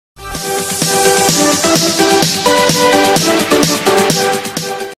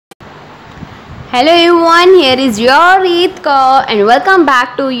Hello everyone, here is your Kaur and welcome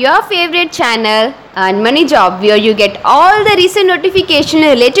back to your favorite channel Earn Money Job, where you get all the recent notification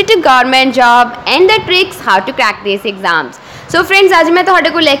related to government job and the tricks how to crack these exams. So friends, आज मैं तुहाडे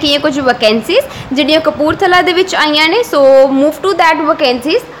कोल लेके आई कुछ vacancies जिहड़ियां कपूरथला दे विच आईयां ने. So move to that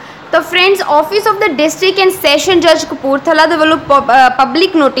vacancies. तो friends, office of the district and session जज कपूरथला दे वल्लों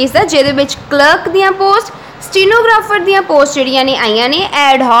पब्लिक नोटिस है जिहदे विच क्लर्क दियां पोस्ट, स्टेनोग्राफर दियां पोस्ट जिहड़ियां ने आईयां ने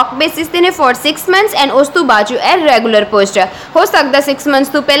एड हॉक बेसिस ते ने फॉर 6 मंथ्स एंड उस तो बाद जो है रेगुलर पोस्ट है. हो सकदा 6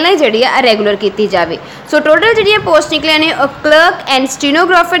 मंथ्स तो पहले ही जिहड़ी है रेगुलर कीती जावे. सो टोटल जिहड़ियां पोस्ट निकलियां ने क्लर्क एंड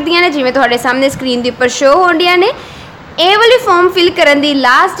स्टेनोग्राफर दियां ने जिवें तुहाडे सामने स्क्रीन दे उपर शो होंदियां ने. ਇਹ वाली फॉर्म फिल करने की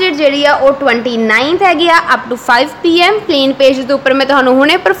लास्ट डेट जी है 29 हैगी up to 5 PM. Plane page के उपर मैं तुम्हें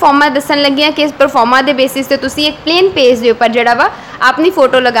हुणे परफॉर्मा दसन लगी हाँ कि इस परफॉर्मा के बेसिस से तुसी एक प्लेन पेज के उपर जोड़ा वा अपनी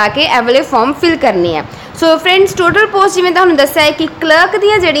फोटो लगा के ए वाले फॉर्म फिल करनी है. सो फ्रेंड्स, टोटल पोस्ट जिवें तुहानूं दस्सिया है कि क्लर्क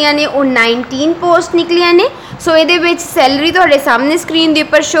दियां जिहड़ियां ने 19 पोस्ट निकलियां ने. सो ये सैलरी तुहाडे सामने स्क्रीन के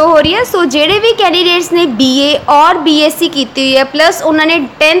उपर शो हो रही है. सो जेडे भी कैंडीडेट्स ने BA और BSc की हुई है प्लस उन्होंने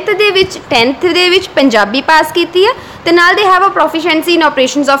 10th दे विच पंजाबी पास की है तो नाल they have a proficiency in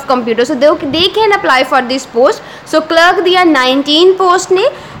operations of computer. So they can apply for this post. So clerk दियां 19 पोस्ट ने.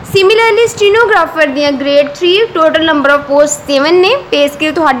 सिमिलरली स्टेनोग्राफर दियां grade 3 total number of post 7 ने. पे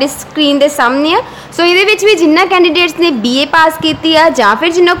स्केल तुहाडे स्क्रीन के सामने है. सो ये भी जिन्ना कैंडीडेट्स ने BA पास की है या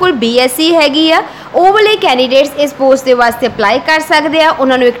फिर जिन्होंने कोल BSc हैगी आ वो वाले कैंडीडेट्स इस पोस्ट के वास्ते अप्लाई कर सकते हैं.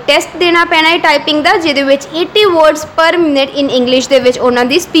 उन्होंने एक टेस्ट देना पैना है टाइपिंग का जिहदे विच 80 वर्ड्स पर मिनट इन इंग्लिश दे विच उन्हां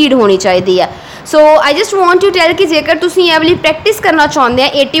दी स्पीड होनी चाहिए है. सो I just want to tell कि जेकर तुसीं ये वाली प्रैक्टिस करना चाहते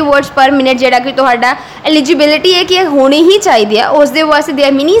हैं 80 वर्ड्स पर मिनट जिहड़ा कि तुहाडा एलिजिबिलिटी है कि होनी ही चाहिए है उस दे वास्ते they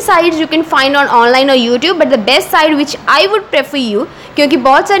are mini sites you can find on online और YouTube. But the best site which I would prefer you क्योंकि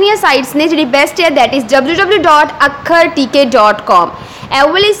बहुत सारिया साइट्स ने जी बेस्ट है दैट इज़ www.akhartk.com. ਇਹ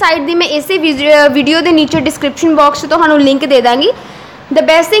वाली साइट की मैं इसे वीडियो के नीचे डिस्क्रिप्शन बॉक्स तो link they दाँगी. The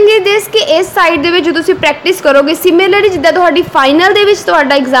best thing is this कि इस साइट के जो तुम प्रैक्टिस करोगे सिमिलरली जिद्दां तुहाडी फाइनल दे विच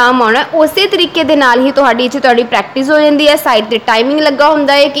तुहाडा एग्जाम आना उस तरीके दे नाल ही तुहाडी प्रैक्टिस हो जाती है. साइट पर टाइमिंग लगा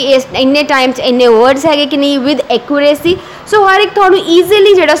होंदा है कि इस इन्ने टाइम इन्ने वर्ड्स है कि नहीं विद एक्यूरेसी. सो हर एक तुहानू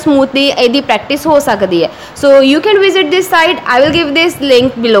ईजीली जो स्मूथली यदी प्रैक्टिस हो सकती है. So you can visit this site. I will give this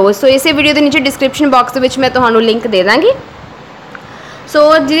link below. सो इस वीडियो के नीचे डिस्क्रिप्शन बॉक्स में मैं तुहानू लिंक दे दाँगी. सो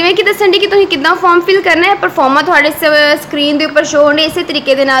जिवें कि दसन डी कि तुसीं किद्दां फॉर्म फिल करना है परफॉर्मा तुहाडे स्क्रीन के उपर शो होने. इस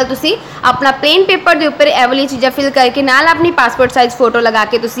तरीके दे नाल तुसीं अपना प्लेन पेपर के उपर ए वाली चीज़ां फिल करके नाल अपनी पासपोर्ट साइज फोटो लगा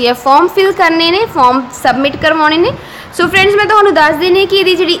के तुसीं ये फॉर्म फिल करने ने फॉर्म सबमिट करवाने ने. सो फ्रेंड्स, मैं तुहानू दस देनी कि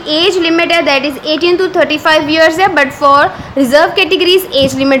इहदी जिहड़ी एज लिमिट है दैट इज़ 18 to 35 ईयर्स है. But for reserve categories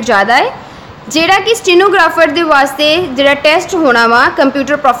age limit ज़्यादा है. ਜਿਹੜਾ कि स्टेनोग्राफर ਦੇ वास्ते ਜਿਹੜਾ टेस्ट होना वा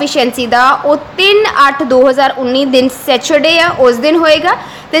कंप्यूटर प्रोफिशिएंसी का वो 3/8/2019 दिन सैटरडे है उस दिन होएगा.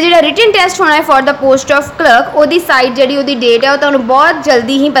 तो जो रिटन टेस्ट होना है for the post of clerk वो साइट जी वो डेट है वो बहुत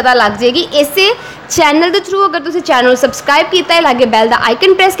जल्दी ही पता लग जाएगी. इसे चैनल के थ्रू अगर तुम चैनल सबसक्राइब किया है लागे बैल का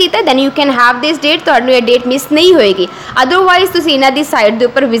आइकन प्रेस किया then you can have this date. तो ये डेट मिस नहीं होएगी. अदरवाइज तुम इन्हों की साइट के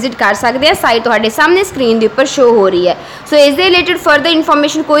उपर विजिट कर सकते हैं. साइट तुहाडे सामने स्क्रीन के उपर शो हो रही है. सो इस रिलेटेड फर्दर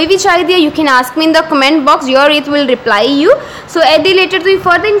इन्फॉर्मेशन कोई भी चाहिए you can ask me in the comment box. Your रीत विल रिप्लाई यू. सो इस रिलेटेड तुम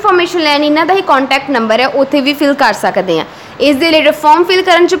फर्दर इन्फॉर्मेशन लैनी इन्हों का ही कॉन्टैक्ट नंबर है उत्थे भी फिल कर सकते हैं. इस रिलेटेड फॉर्म फिल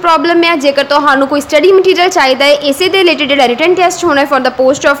करने च प्रॉब्लम है जेकर तुहानू कोई स्टडी मटीरियल चाहिए है इसे दे रिलेटेड जो रिटन टेस्ट होना है for the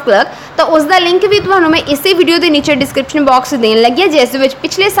post of clerk तो उसका लिंक भी तुहानू मैं इसे वीडियो के नीचे डिस्क्रिप्शन बॉक्स देन लगी है जिस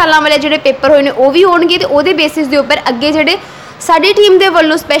पिछले सालों वाले जो पेपर होए वो भी होंगे तो वो बेसिस के उपर अगे जोड़े साडी टीम के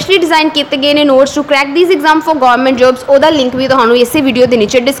वालों स्पैशली डिज़ाइन किए गए हैं notes to crack these exam for government jobs उसका लिंक भी तुहानू इस वीडियो के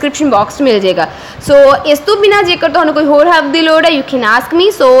नीचे डिस्क्रिप्शन बॉक्स मिल जाएगा. सो इस तो बिना जेकर तुहानू कोई होर हेल्प की लोड़ है यू कैन आस्क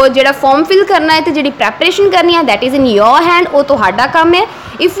मी. सो जो फॉर्म फिल करना है तो जी प्रैपरेशन करनी है that is in your hand वो तुहाडा काम है.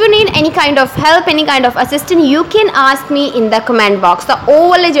 If you need any kind of help any kind of assistant you can ask me in the comment box. तो वो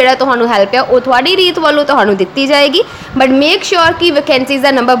वाले जो तुहानू हेल्प है वो तुहाडी रीत वालों तुहानू दित्ती जाएगी. बट मेक श्योर कि वैकेंसीज़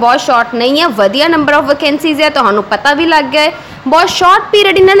का नंबर बहुत शॉर्ट नहीं है. वधिया नंबर ऑफ वैकेंसीज़ है तुहानू पता भी लग गया है. बहुत शॉर्ट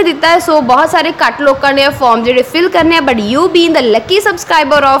पीरियड इन्होंने दिता है. सो बहुत सारे घट लोगों ने फॉर्म जो फिल करने but you being the lucky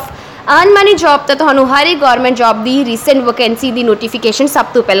subscriber of earn money job तो तुहानू हर एक गवर्नमेंट जॉब की रीसेंट वैकेंसी की नोटिफिकेशन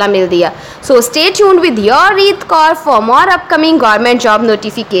सब तो पहला मिलती है. So stay tuned with your रीत Kaur for more upcoming government job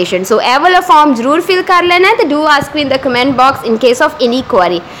notification. सो ए वाला फॉर्म जरूर फिल कर लेना है. तो do ask me in the comment box in case of any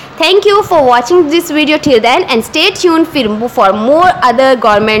query. Thank you for watching this video till then and stay tuned for more other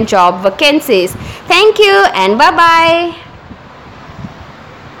government job vacancies. Thank you and bye bye.